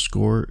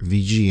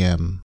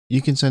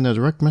 You can send a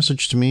direct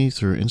message to me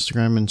through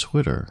Instagram and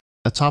Twitter.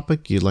 A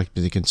topic you'd like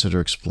me to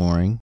consider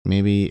exploring,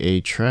 maybe a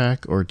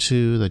track or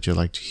two that you'd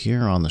like to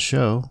hear on the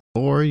show,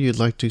 or you'd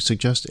like to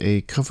suggest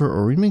a cover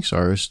or remix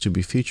artist to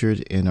be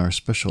featured in our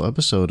special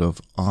episode of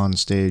On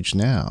Stage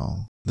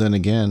Now. Then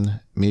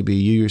again, maybe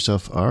you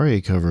yourself are a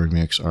cover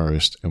remix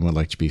artist and would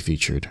like to be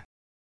featured.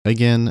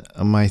 Again,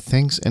 my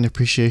thanks and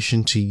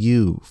appreciation to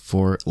you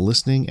for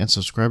listening and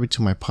subscribing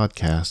to my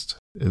podcast,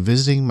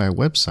 visiting my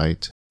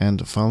website,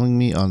 and following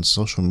me on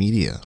social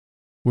media.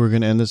 We're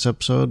going to end this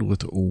episode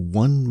with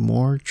one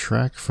more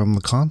track from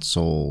the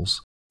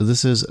Consouls.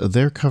 This is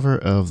their cover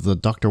of the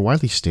Dr.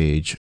 Wily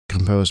stage,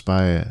 composed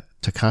by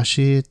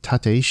Takashi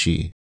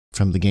Tateishi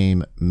from the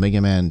game Mega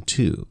Man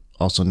 2,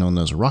 also known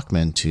as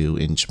Rockman 2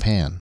 in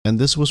Japan. And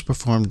this was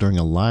performed during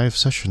a live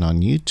session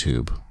on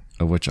YouTube,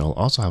 of which I'll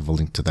also have a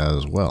link to that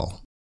as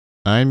well.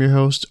 I'm your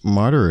host,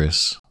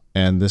 Martyrus,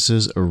 and this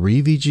is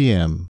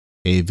ReVGM,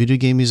 a video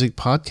game music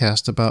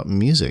podcast about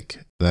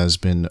music that has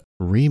been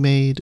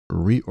remade,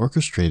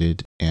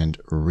 reorchestrated, and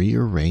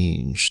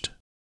rearranged.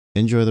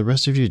 Enjoy the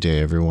rest of your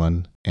day,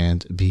 everyone,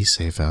 and be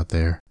safe out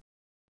there.